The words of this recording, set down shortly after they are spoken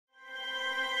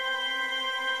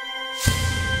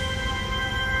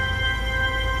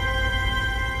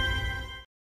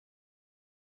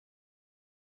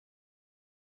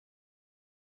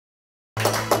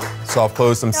Soft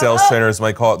close, some sales trainers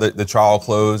might call it the trial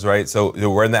close, right? So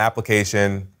we're in the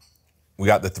application. We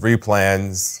got the 3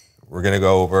 plans. We're gonna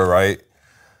go over, right?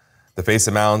 The face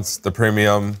amounts, the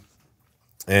premium,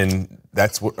 and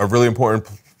that's a really important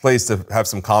place to have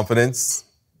some confidence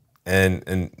and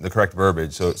the correct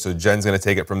verbiage. So Jen's gonna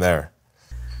take it from there.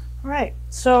 All right,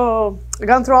 so I've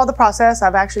gone through all the process.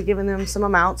 I've actually given them some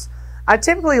amounts. I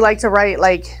typically like to write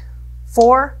like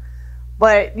 4,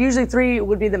 but usually 3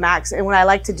 would be the max. And what I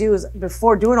like to do is,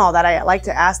 before doing all that, I like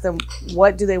to ask them,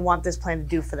 what do they want this plan to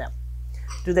do for them?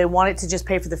 Do they want it to just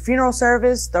pay for the funeral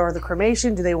service or the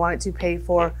cremation? Do they want it to pay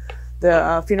for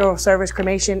the funeral service,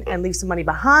 cremation, and leave some money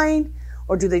behind?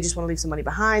 Or do they just want to leave some money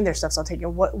behind? Their stuff's all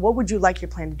taken. What would you like your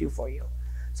plan to do for you?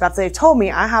 So after they've told me,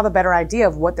 I have a better idea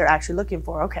of what they're actually looking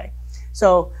for. Okay,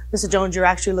 so Mr. Jones, you're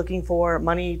actually looking for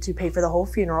money to pay for the whole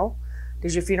funeral.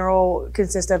 Does your funeral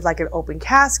consist of like an open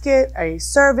casket, a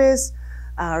service?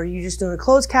 Are you just doing a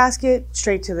closed casket,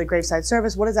 straight to the graveside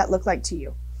service? What does that look like to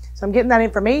you? So I'm getting that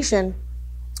information.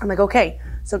 I'm like, okay,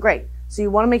 so great. So you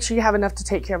want to make sure you have enough to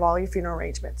take care of all your funeral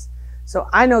arrangements. So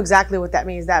I know exactly what that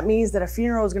means. That means that a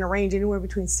funeral is going to range anywhere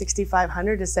between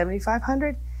 $6,500 to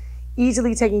 $7,500,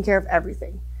 easily taking care of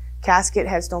everything. Casket,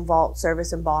 headstone, vault,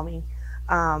 service, embalming,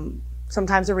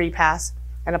 sometimes a repass,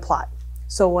 and a plot.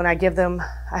 So when I give them,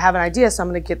 I have an idea, so I'm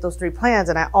going to get those 3 plans,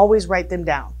 and I always write them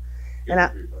down.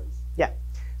 Yeah.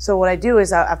 So what I do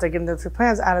is, after I give them the 3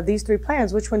 plans, out of these 3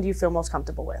 plans, which one do you feel most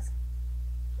comfortable with?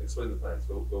 Explain the plans.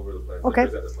 Go over the plans. Okay.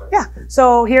 Yeah.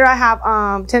 So here I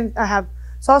have 10.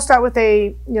 So I'll start with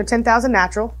a 10,000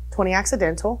 natural, 20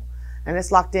 accidental, and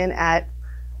it's locked in at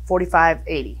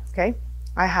 45.80. Okay.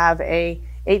 I have a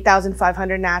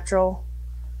 8,500 natural,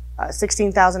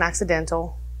 16,000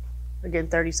 accidental, again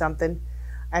 30 something,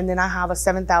 and then I have a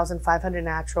 7,500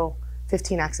 natural,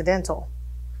 15 accidental,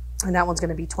 and that one's going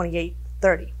to be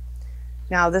 28.30.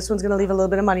 Now this one's going to leave a little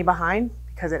bit of money behind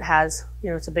because it has,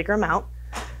 it's a bigger amount.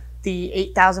 The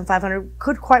 8,500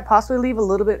 could quite possibly leave a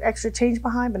little bit extra change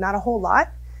behind, but not a whole lot.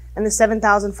 And the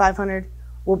 7,500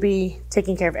 will be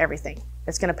taking care of everything.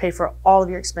 It's going to pay for all of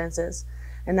your expenses.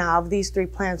 And now of these 3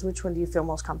 plans, which one do you feel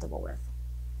most comfortable with?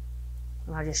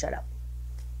 And I'll just shut up.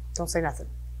 Don't say nothing.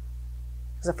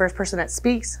 Because the first person that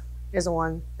speaks is the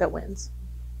one that wins.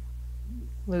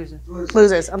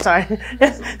 Loses. I'm sorry.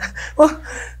 Well,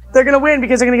 they're going to win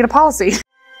because they're going to get a policy.